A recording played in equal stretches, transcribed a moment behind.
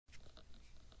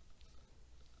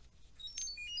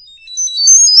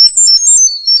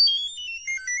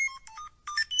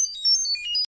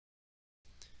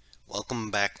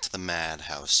back to the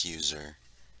Madhouse user.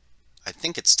 I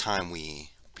think it's time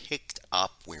we picked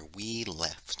up where we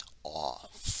left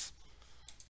off.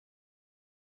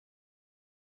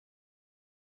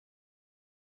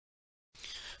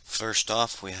 First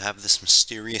off, we have this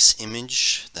mysterious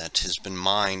image that has been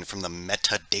mined from the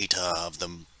metadata of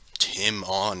the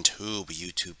TimOn Tube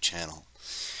YouTube channel.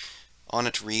 On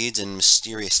it reads in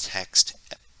mysterious text,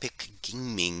 "Epic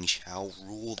gaming shall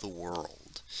rule the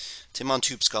world." TimOn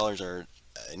Tube scholars are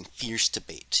in fierce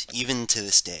debate, even to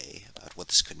this day, about what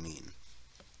this could mean.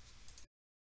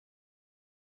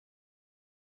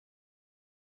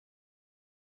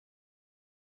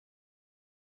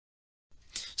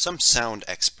 Some sound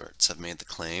experts have made the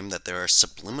claim that there are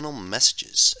subliminal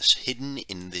messages hidden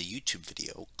in the YouTube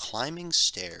video "Climbing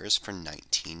Stairs for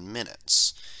 19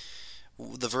 Minutes."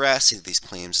 The veracity of these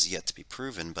claims is yet to be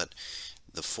proven, but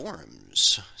the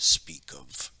forums speak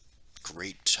of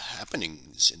great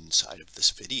happenings inside of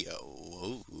this video.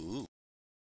 Ooh.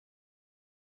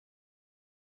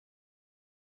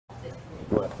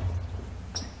 What?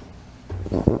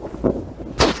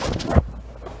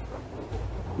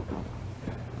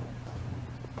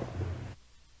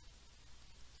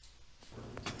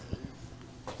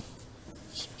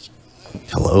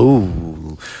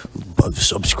 Hello,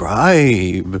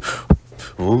 subscribe.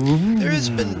 There has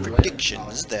been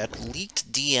predictions that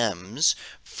leaked DMs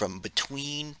from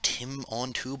between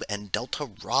TimOn Tube and Delta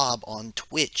Rob on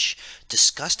Twitch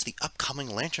discussed the upcoming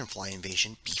Lanternfly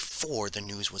invasion before the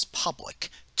news was public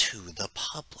to the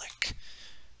public.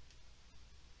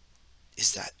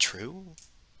 Is that true?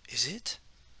 Is it?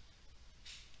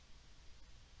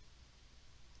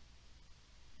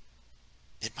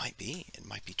 It might be. It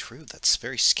might be true. That's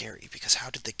very scary, because how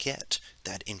did they get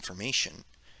that information?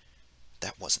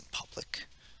 That wasn't public.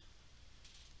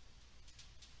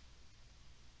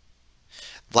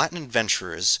 Latin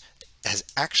Adventurers has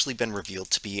actually been revealed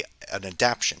to be an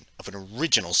adaptation of an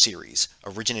original series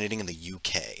originating in the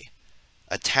UK.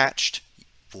 Attached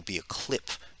will be a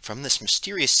clip from this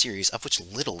mysterious series of which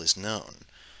little is known.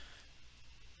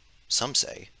 Some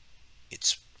say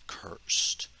it's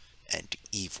cursed and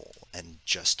evil and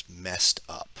just messed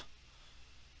up.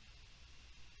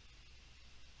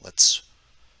 Let's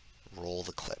roll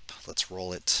the clip. Let's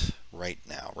roll it right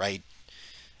now. Right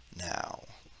now.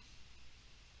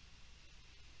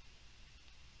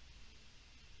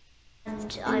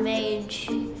 And I'm age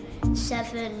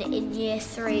 7 in year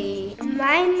 3.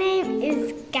 My name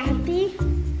is Gabby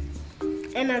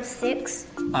and I'm 6.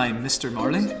 I'm Mr.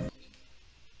 Marley.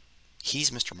 He's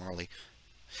Mr. Marley.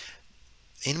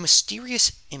 In a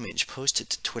mysterious image posted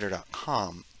to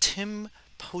twitter.com, Tim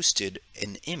posted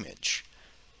an image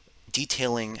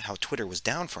detailing how Twitter was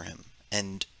down for him,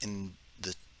 and in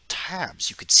the tabs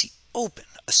you could see open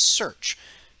a search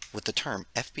with the term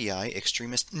FBI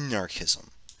extremist narcissism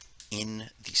in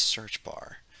the search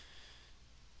bar.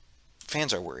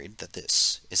 Fans are worried that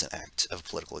this is an act of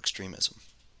political extremism.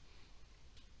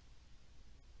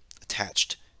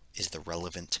 Attached is the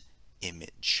relevant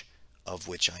image of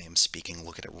which I am speaking.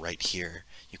 Look at it right here.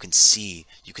 You can see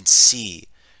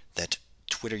that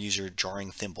Twitter user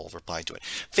Jarring Thimble replied to it.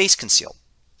 Face conceal.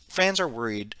 Fans are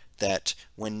worried that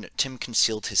when Tim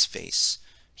concealed his face,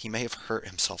 he may have hurt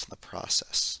himself in the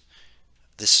process.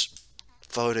 This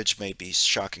footage may be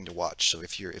shocking to watch, so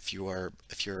if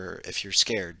you're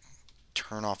scared,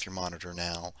 turn off your monitor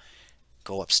now.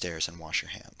 Go upstairs and wash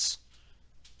your hands.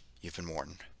 You've been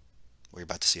warned. What you're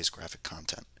about to see is graphic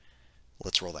content.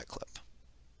 Let's roll that clip.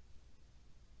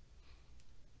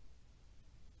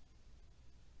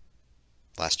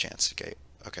 Last chance. Okay,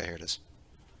 here it is.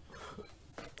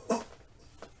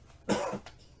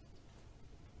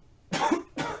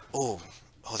 Oh,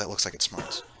 that looks like it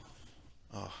smarts.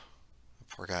 Oh,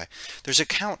 poor guy. There's an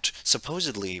account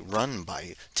supposedly run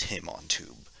by TimOn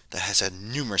Tube that has had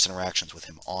numerous interactions with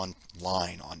him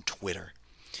online on Twitter.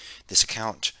 This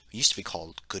account used to be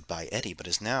called Goodbye Eddie, but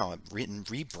is now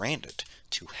rebranded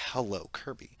to Hello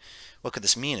Kirby. What could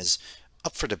this mean is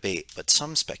up for debate, but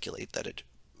some speculate that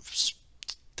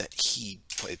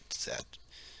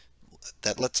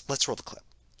let's roll the clip.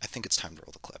 I think it's time to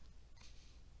roll the clip.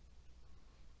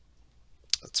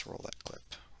 Let's roll that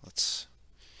clip.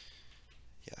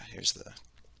 Here's the...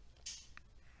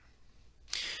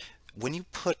 When you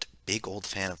put big old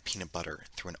fan of peanut butter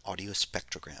through an audio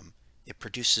spectrogram, it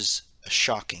produces a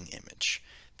shocking image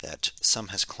that some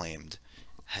has claimed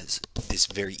is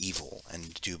very evil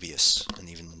and dubious and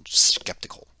even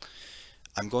skeptical.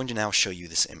 I'm going to now show you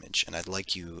this image, and I'd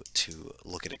like you to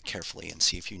look at it carefully and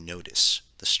see if you notice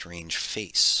the strange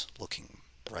face looking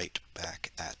right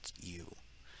back at you.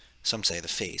 Some say the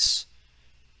face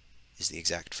is the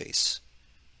exact face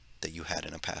that you had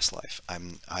in a past life. I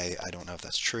don't know if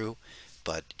that's true,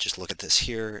 but just look at this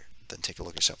here, then take a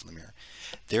look yourself in the mirror.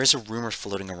 There's a rumor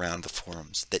floating around the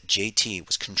forums that JT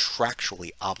was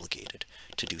contractually obligated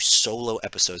to do solo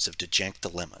episodes of DEJANK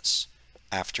Dilemmas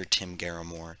after Tim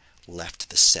Garramore left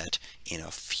the set in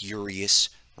a furious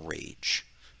rage.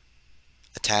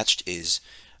 Attached is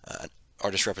an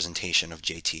artist representation of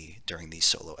JT during these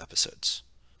solo episodes.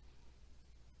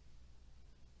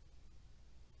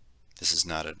 This is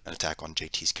not an attack on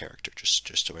JT's character, just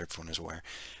so everyone is aware.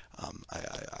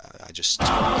 I just... You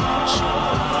used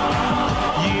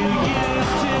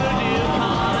to do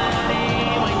comedy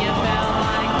when you felt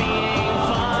like being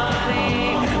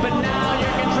funny, but now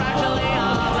you're contractually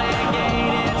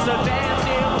obligated, so dance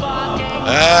you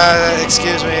fucking...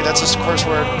 excuse me, that's just a curse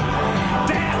word.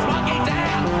 Dance, fucking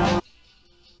dance!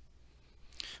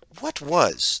 What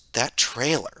was that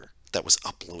trailer that was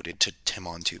uploaded to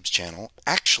TimOnTube's channel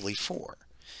actually for?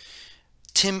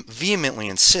 Tim vehemently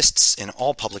insists in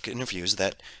all public interviews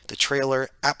that the trailer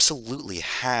absolutely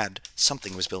had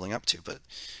something it was building up to, but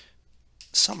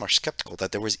some are skeptical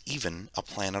that there was even a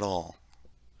plan at all.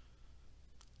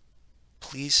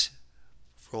 Please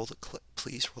roll the clip.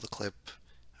 Please roll the clip.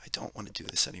 I don't want to do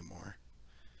this anymore.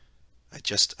 I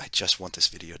just want this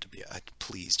video to be...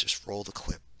 please just roll the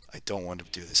clip. I don't want to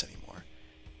do this anymore.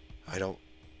 I don't...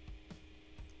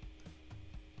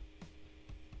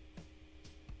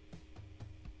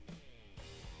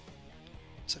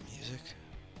 Is that music?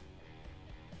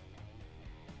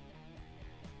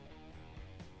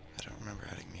 I don't remember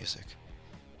adding music.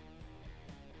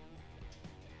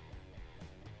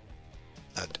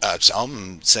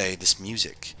 Some say this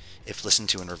music, if listened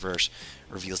to in reverse,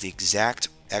 reveals the exact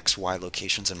XY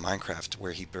locations in Minecraft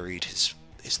where he buried his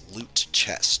loot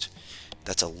chest.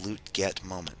 That's a loot get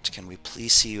moment. Can we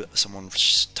please see someone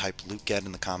type loot get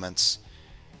in the comments?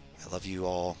 I love you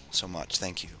all so much.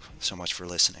 Thank you so much for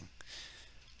listening.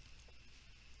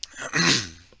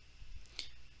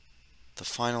 The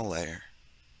final layer,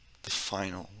 the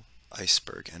final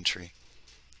iceberg entry,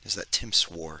 is that Tim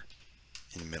swore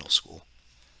in middle school.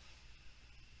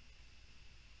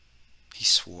 He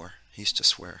swore. He used to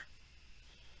swear.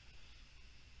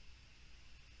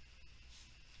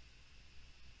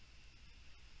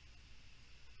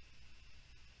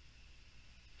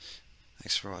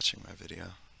 Thanks for watching my video.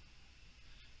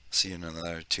 See you in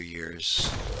another 2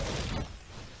 years.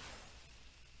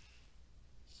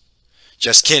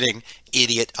 Just kidding,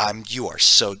 idiot. You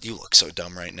look so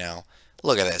dumb right now.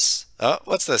 Look at this. Oh,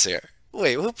 what's this here?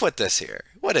 Wait, who put this here?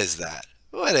 What is that?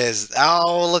 What is...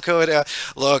 Oh, look who it...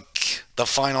 look, the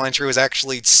final entry was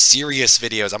actually serious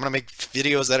videos. I'm going to make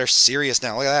videos that are serious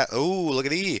now. Look at that. Ooh, look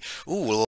at these. Ooh,